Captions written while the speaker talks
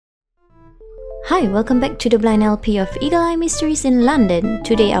Hi, welcome back to the Blind LP of Eagle Eye Mysteries in London.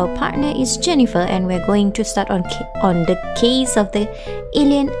 Today our partner is Jennifer and we're going to start on the case of the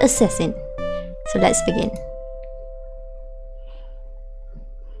alien assassin. So let's begin.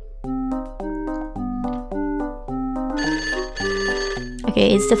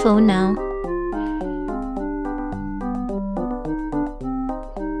 Okay, it's the phone now.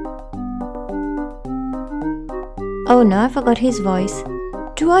 Oh no, I forgot his voice.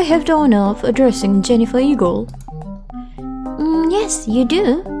 Do I have the honor of addressing Jennifer Eagle? Yes, you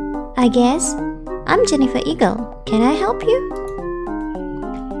do. I guess. I'm Jennifer Eagle. Can I help you?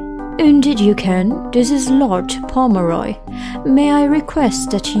 Indeed you can. This is Lord Pomeroy. May I request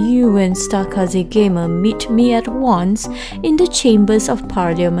that you and Stakaze Gamer meet me at once in the chambers of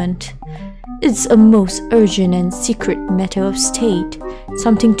Parliament. It's a most urgent and secret matter of state.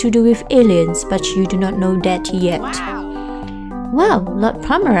 Something to do with aliens, but you do not know that yet. Wow, Lord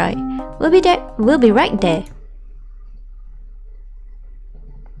Pomeroy. We'll be right there.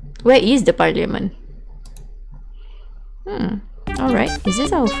 Where is the Parliament? Alright, is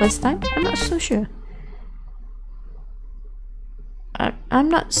this our first time? I'm not so sure. I'm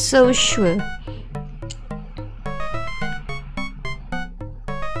not so sure.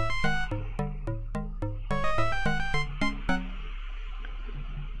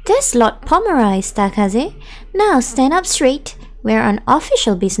 There's Lord Pomeroy, Stakaze. Now stand up straight. We're on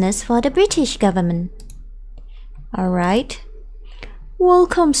official business for the British government. Alright.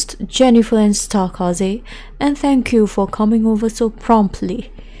 Welcome Jennifer and Stakaze, and thank you for coming over so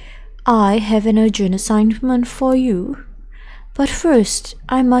promptly. I have an urgent assignment for you. But first,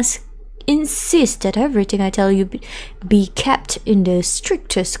 I must insist that everything I tell you be kept in the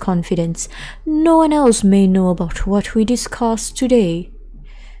strictest confidence. No one else may know about what we discussed today.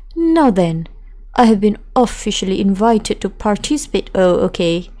 Now then, I have been officially invited to participate,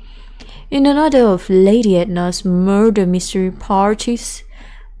 in another of Lady Edna's murder mystery parties.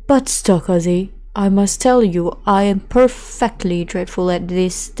 But Stakaze, I must tell you, I am perfectly dreadful at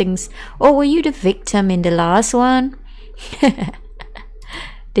these things. Oh, were you the victim in the last one?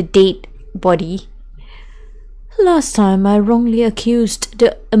 The dead body. Last time I wrongly accused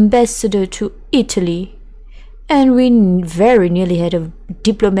the ambassador to Italy, and we very nearly had a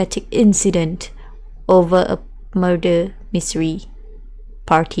diplomatic incident over a murder mystery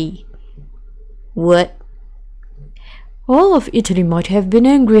party. What? All of Italy might have been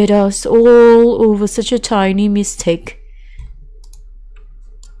angry at us all over such a tiny mistake.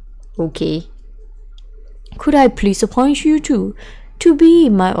 Okay. Could I please appoint you two to be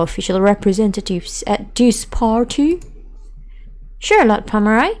my official representatives at this party? Sure, Lord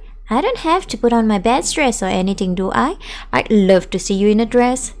Pomeroy. I don't have to put on my best dress or anything, do I? I'd love to see you in a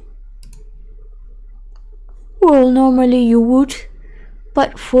dress. Well, normally you would,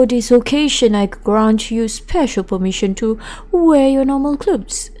 but for this occasion I grant you special permission to wear your normal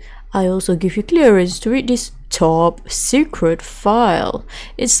clothes. I also give you clearance to read this top secret file,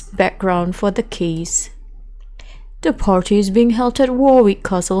 its background for the case. The party is being held at Warwick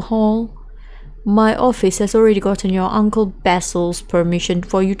Castle Hall. My office has already gotten your Uncle Basil's permission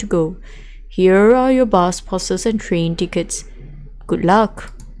for you to go. Here are your bus passes and train tickets. Good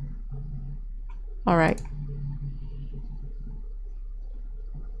luck. Alright.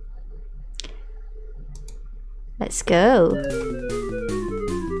 Let's go.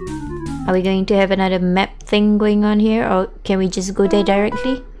 Are we going to have another map thing going on here, or can we just go there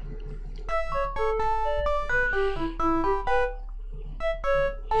directly?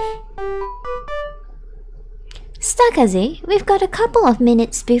 Stakaze, we've got a couple of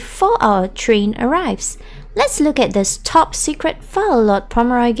minutes before our train arrives. Let's look at this top secret file Lord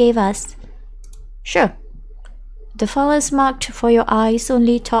Pomeroy gave us. Sure. The file is marked for your eyes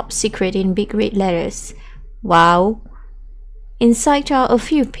only, top secret in big red letters. Wow. Inside are a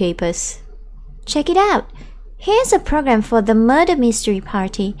few papers. Check it out. Here's a program for the murder mystery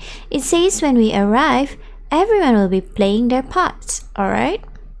party. It says when we arrive, everyone will be playing their parts, alright?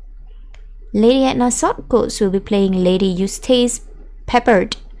 Lady Edna Saltcoats will be playing Lady Eustace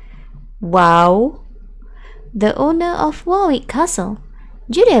Peppard. Wow. The owner of Warwick Castle,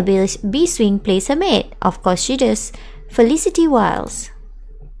 Julia Beeswing, plays her maid. Of course she does. Felicity Wiles.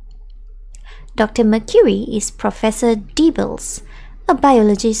 Dr. Mercury is Professor Deebles, a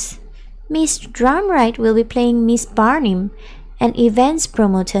biologist. Miss Drumright will be playing Miss Barnum, an events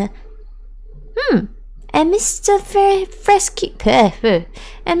promoter. And Mr.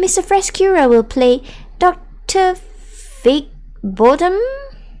 Frescura will play Dr. Figbodham,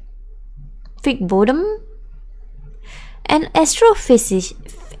 an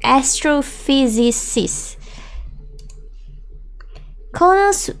astrophysicist.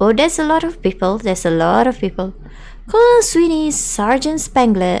 Oh, there's a lot of people. Colonel Sweeney is Sergeant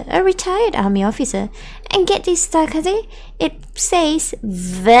Spangler, a retired army officer. And get this, Stakaze, it says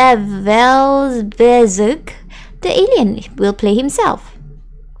Velbezuk, the alien, will play himself.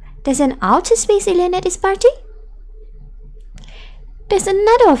 There's an outer space alien at this party? There's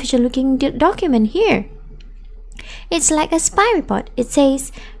another official-looking document here. It's like a spy report. It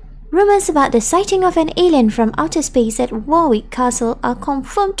says, rumors about the sighting of an alien from outer space at Warwick Castle are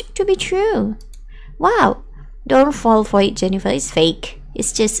confirmed to be true. Wow, don't fall for it, Jennifer. It's fake.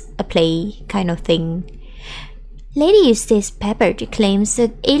 It's just a play kind of thing. Lady Eustace Peppard claims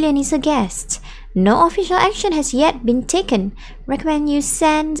the alien is a guest. No official action has yet been taken. Recommend you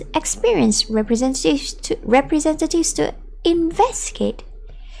send experienced representatives to investigate.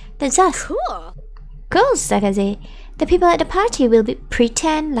 That's us. Cool. Cool, Stakaze. The people at the party will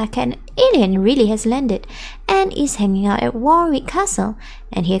pretend like an alien really has landed and is hanging out at Warwick Castle.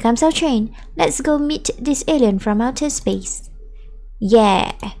 And here comes our train. Let's go meet this alien from outer space.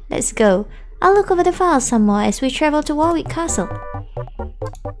 Yeah, let's go. I'll look over the files some more as we travel to Warwick Castle.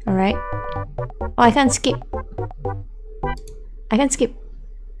 Alright. Oh, I can't skip.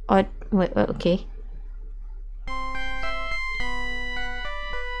 Oh, wait, okay.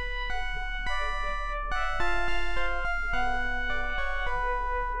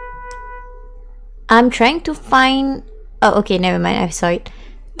 I'm trying to find... Oh, okay, never mind, I saw it.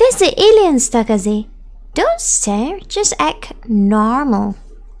 There's the alien, Stakaze. Don't stare, just act normal.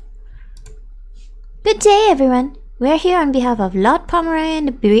 Good day, everyone. We're here on behalf of Lord Pomeroy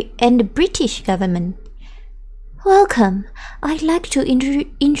and the British government. Welcome. I'd like to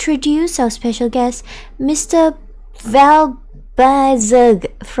introduce our special guest, Mr. Velbezug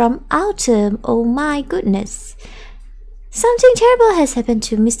from Outer. Oh my goodness. Something terrible has happened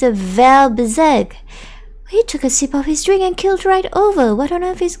to Mr. Velbezug. He took a sip of his drink and killed right over. What on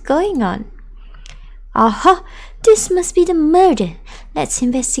earth is going on? Aha! This must be the murder. Let's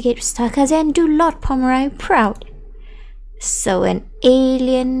investigate Stakaze and do Lord Pomeroy proud. So an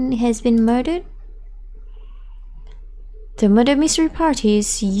alien has been murdered? The murder mystery party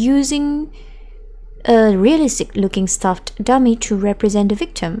is using a realistic-looking stuffed dummy to represent the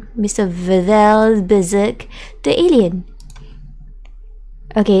victim, Mr. Velbezug, the alien.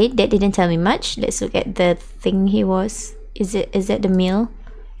 Okay, that didn't tell me much. Let's look at the thing he was. Is that the meal?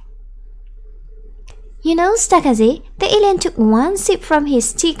 You know, Stakaze, the alien took one sip from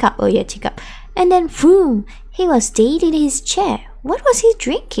his teacup. Oh yeah, teacup. And then, boom, he was dead in his chair. What was he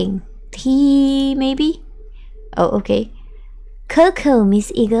drinking? Tea, maybe? Oh, okay. Cocoa,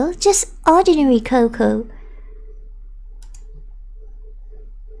 Miss Eagle. Just ordinary cocoa.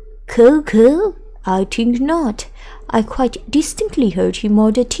 Cocoa? I think not. I quite distinctly heard him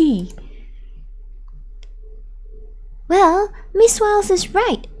order tea. Well, Miss Wiles is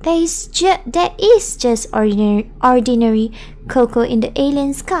right. There is just ordinary cocoa in the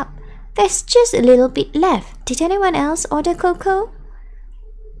alien's cup. There's just a little bit left. Did anyone else order cocoa?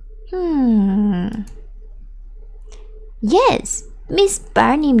 Yes, Miss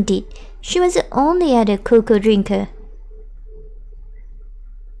Barnum did. She was the only other cocoa drinker.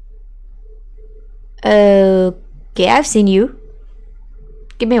 Okay, I've seen you.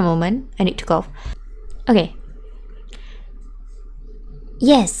 Give me a moment. I need to cough. Okay.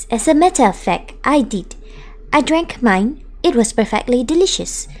 Yes, as a matter of fact, I did. I drank mine. It was perfectly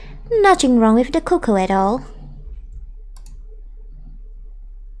delicious. Nothing wrong with the cocoa at all.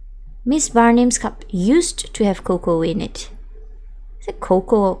 Miss Barnum's cup used to have cocoa in it. Is it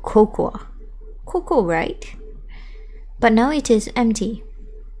cocoa or cocoa? Cocoa, right? But now it is empty.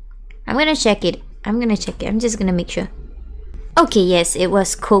 I'm gonna check it. I'm just gonna make sure. Okay, yes, it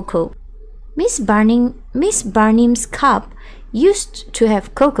was cocoa. Miss Barnum's cup used to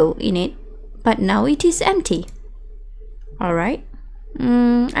have cocoa in it, but now it is empty. Alright.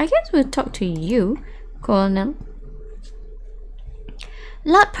 I guess we'll talk to you, Colonel.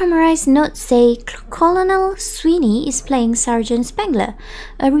 Lord Pomeroy's notes say Colonel Sweeney is playing Sergeant Spangler,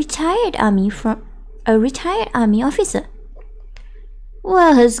 a retired army officer.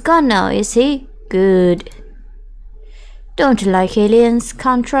 Well, he's gone now, is he? Good. Don't like aliens,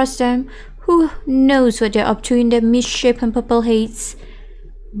 can't trust them. Who knows what they're up to in their misshapen purple haze?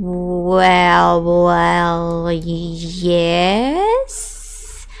 Well, yes.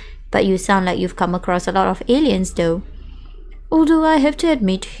 But you sound like you've come across a lot of aliens, though. Although I have to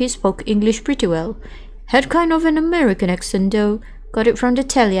admit, he spoke English pretty well. Had kind of an American accent, though. Got it from the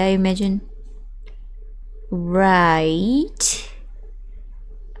telly, I imagine. Right.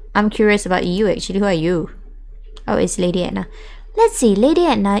 I'm curious about you, actually. Who are you? Oh, it's Lady Edna. Let's see, Lady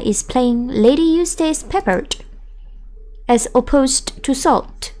Edna is playing Lady Eustace Peppard. as opposed to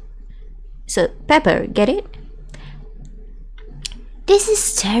salt. So, pepper, get it? This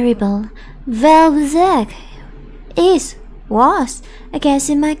is terrible. Velbazek was a guest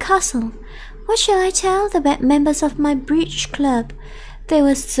in my castle. What shall I tell the members of my bridge club? They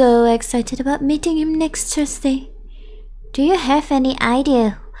were so excited about meeting him next Thursday. Do you have any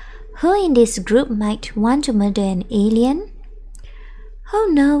idea who in this group might want to murder an alien? Oh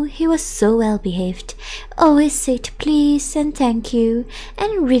no, he was so well behaved. Always said please and thank you,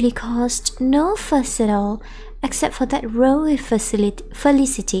 and really caused no fuss at all, except for that row with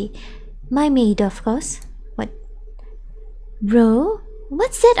Felicity. My maid, of course. What? Row?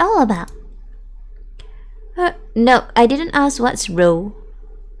 What's that all about? No, I didn't ask what's row.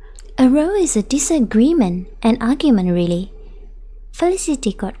 A row is a disagreement, an argument really.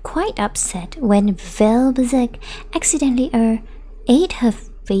 Felicity got quite upset when Velbazek accidentally ate her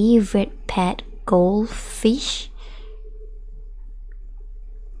favorite pet goldfish.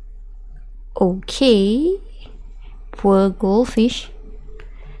 Okay. Poor goldfish.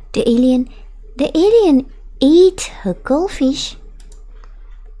 The alien ate her goldfish.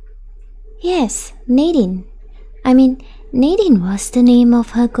 Yes, Nadine. Nadine was the name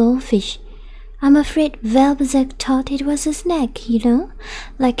of her goldfish. I'm afraid Velbazek thought it was a snack, you know,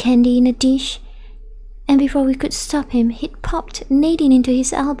 like candy in a dish. And before we could stop him, he'd popped Nadine into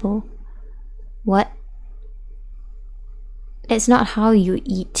his elbow. What? That's not how you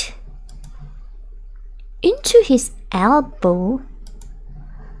eat. Into his elbow?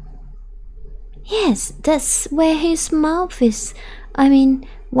 Yes, that's where his mouth is.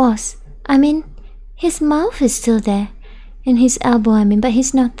 His mouth is still there. And his elbow, but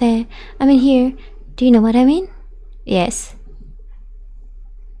he's not there. Here. Do you know what I mean? Yes.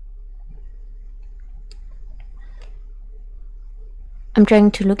 I'm trying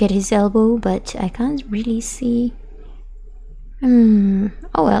to look at his elbow, but I can't really see. Oh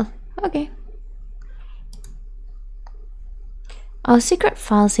well, okay. Our secret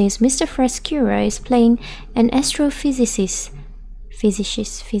file says Mr. Frescura is playing an astrophysicist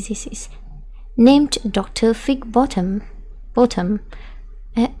named Dr. Figbottom.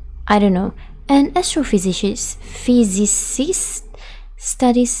 I don't know. An astrophysicist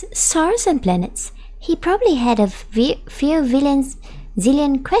studies stars and planets. He probably had a few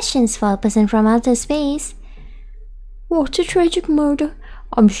zillion questions for a person from outer space. What a tragic murder.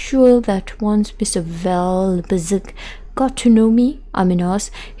 I'm sure that once Mr. Velbazek got to know me,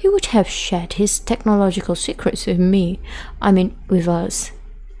 us, he would have shared his technological secrets with me. With us.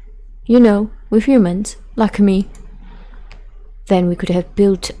 You know, with humans, like me. Then we could have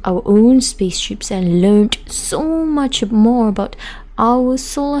built our own spaceships and learned so much more about our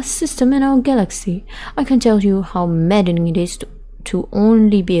solar system and our galaxy. I can tell you how maddening it is to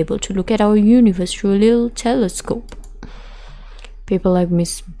only be able to look at our universe through a little telescope. People like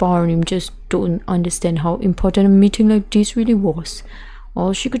Miss Barnum just don't understand how important a meeting like this really was.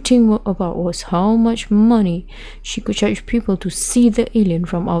 All she could think about was how much money she could charge people to see the alien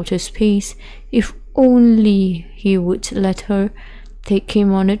from outer space, if only he would let her take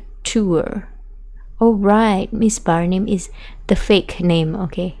him on a tour. Oh right, Miss Barnum is the fake name,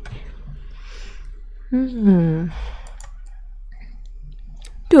 okay. The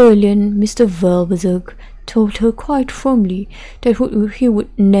alien, Mr. Velbazek, told her quite firmly that he would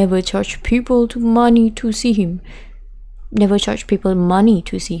never charge people money to see him.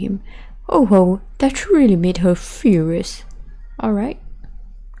 Oh, that really made her furious. Alright.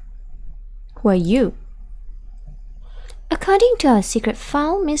 Who are you? According to our secret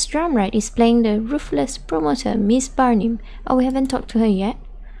file, Miss Drumright is playing the ruthless promoter, Miss Barnum. Oh, we haven't talked to her yet.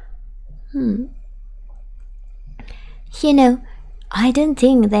 You know, I don't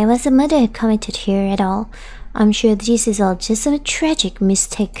think there was a murder committed here at all. I'm sure this is all just a tragic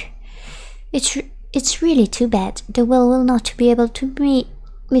mistake. It's really too bad the world will not be able to meet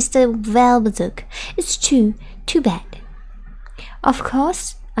Mr. Velbazek. It's too bad. Of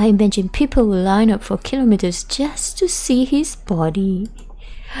course, I imagine people will line up for kilometers just to see his body.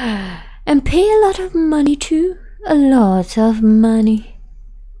 And pay a lot of money too. A lot of money.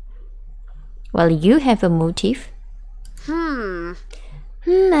 Well, you have a motive.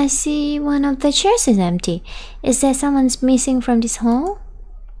 I see one of the chairs is empty. Is there someone's missing from this hall?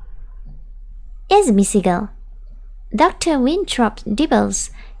 Yes, Miss Eagle. Dr. Winthrop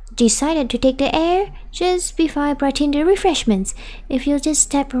Dibbles decided to take the air just before I brought in the refreshments. If you'll just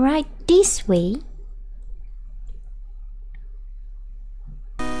step right this way.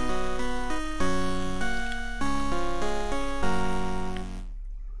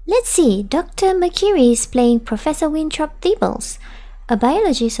 Let's see, Dr. Mercury is playing Professor Winthrop Dibbles, a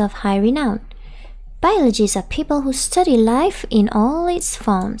biologist of high renown. Biologists are people who study life in all its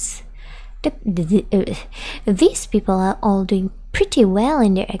forms. These people are all doing pretty well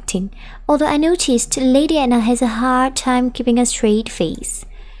in their acting, although I noticed Lady Edna has a hard time keeping a straight face.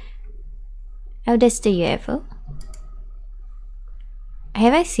 Oh, that's the UFO.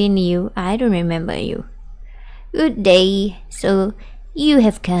 Have I seen you? I don't remember you. Good day. So, you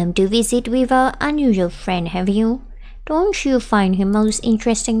have come to visit with our unusual friend, have you? Don't you find him most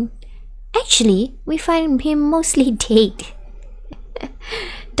interesting? Actually, we find him mostly dead.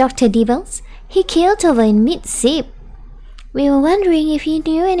 Dr. Dibbles, he killed over in mid-zip. We were wondering if you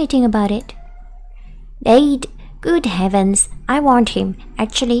knew anything about it. Dead? Good heavens, I warned him,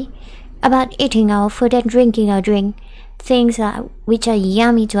 actually, about eating our food and drinking our drink. Things which are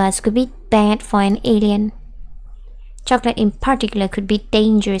yummy to us could be bad for an alien. Chocolate in particular could be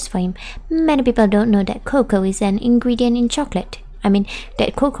dangerous for him. Many people don't know that cocoa is an ingredient in chocolate.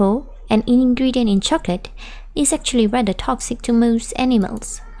 That cocoa, an ingredient in chocolate, is actually rather toxic to most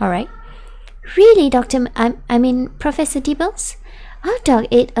animals. Alright? Really, Professor Dibbles? Our dog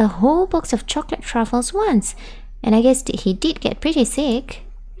ate a whole box of chocolate truffles once, and I guess he did get pretty sick.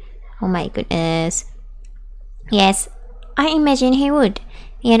 Oh my goodness. Yes, I imagine he would.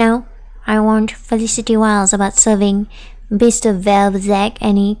 You know, I warned Felicity Wiles about serving Mr. Velvezak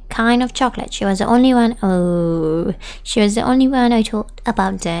any kind of chocolate. She was the only one. Oh, she was the only one I told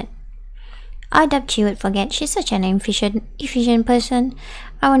about that. I doubt she would forget. She's such an efficient person.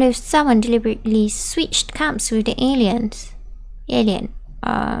 I wonder if someone deliberately switched camps with the aliens.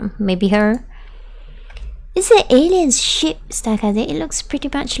 Maybe her. Is the alien's ship, Starkaze? It looks pretty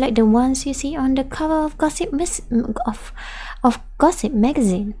much like the ones you see on the cover of Gossip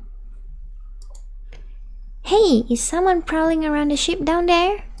magazine. Hey, is someone prowling around the ship down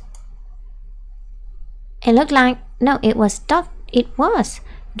there? It looked like... No, it was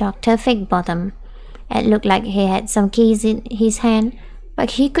Dr. Figbottom. It looked like he had some keys in his hand,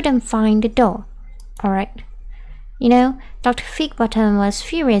 but he couldn't find the door. Alright. You know, Dr. Figbottom was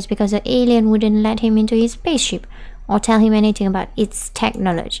furious because the alien wouldn't let him into his spaceship or tell him anything about its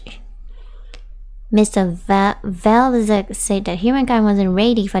technology. Mr. Velvezak said that humankind wasn't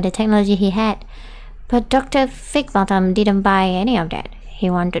ready for the technology he had, but Dr. Figbottom didn't buy any of that. He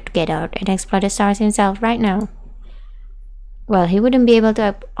wanted to get out and explore the stars himself right now. Well, he wouldn't be able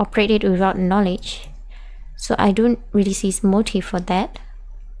to operate it without knowledge, so I don't really see his motive for that.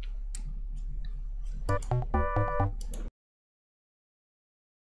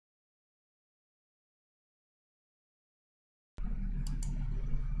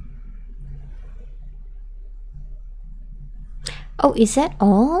 Oh, is that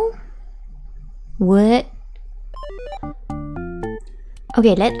all? What?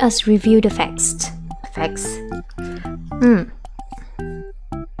 Okay, let us review the facts.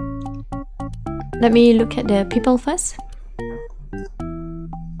 Let me look at the people first.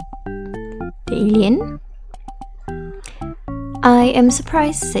 The alien. I am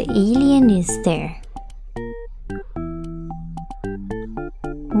surprised the alien is there.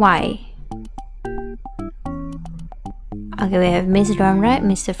 Why? Okay, we have Miss Dornwright,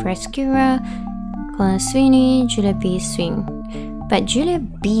 Mr. Frescura, Colin Sweeney, Julia B. Swing. But Julia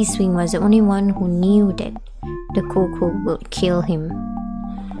B. Swing was the only one who knew that the Coco would kill him.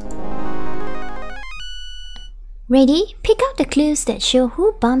 Ready? Pick out the clues that show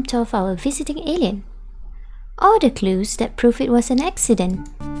who bumped off our visiting alien, or the clues that prove it was an accident.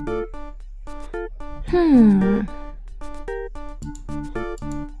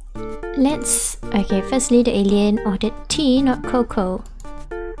 Okay, firstly, the alien ordered tea, not cocoa.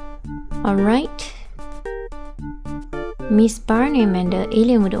 Alright. Miss Barnum and the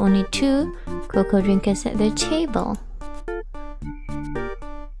alien were the only two cocoa drinkers at the table.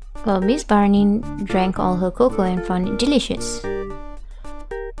 Well, Miss Barnum drank all her cocoa and found it delicious.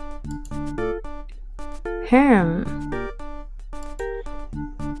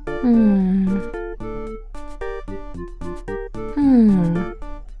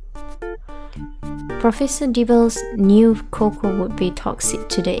 Professor Dibbles knew cocoa would be toxic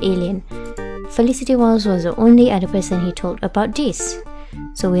to the alien. Felicity Wiles was the only other person he told about this.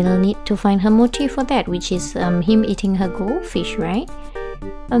 So we'll need to find her motive for that, which is him eating her goldfish, right?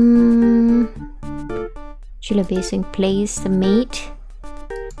 Julia Basing plays the maid.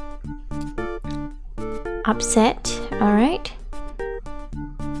 Upset, alright.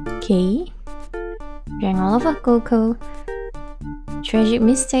 Okay. Drank all of her cocoa. Tragic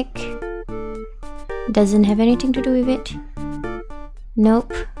mistake. Doesn't have anything to do with it.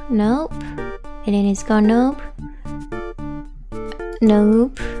 Nope. Alien is gone.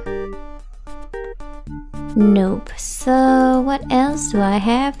 Nope. So what else do I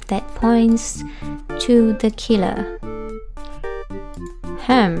have that points to the killer.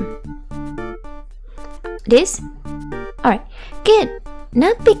 This? Alright, good.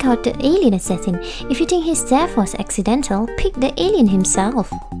 Now pick out the alien assassin. If you think his death was accidental, pick the alien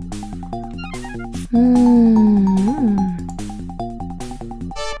himself.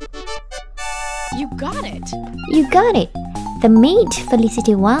 You got it! You got it! The maid,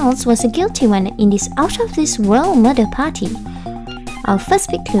 Felicity Wiles, was a guilty one in this out-of-this-world murder party. Our first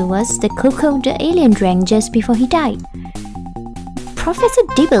big clue was the cocoa the alien drank just before he died. Professor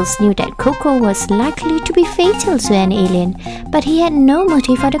Dibbles knew that cocoa was likely to be fatal to an alien, but he had no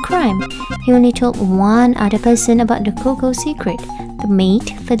motive for the crime. He only told one other person about the cocoa secret, the maid,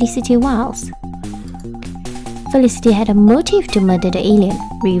 Felicity Wiles. Felicity had a motive to murder the alien,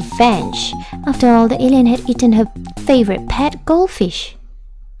 revenge. After all, the alien had eaten her favorite pet goldfish.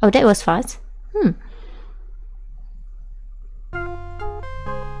 Oh, that was fast.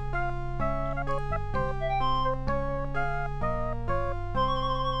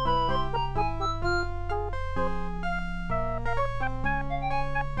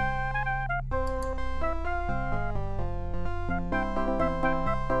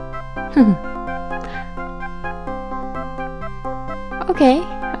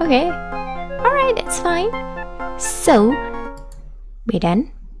 Okay. Alright, that's fine. So, we're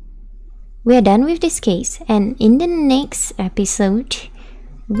done. We're done with this case, and in the next episode,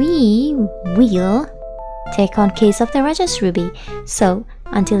 we will take on Case of the Rajas Ruby. So,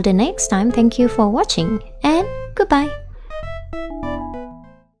 until the next time, thank you for watching, and goodbye.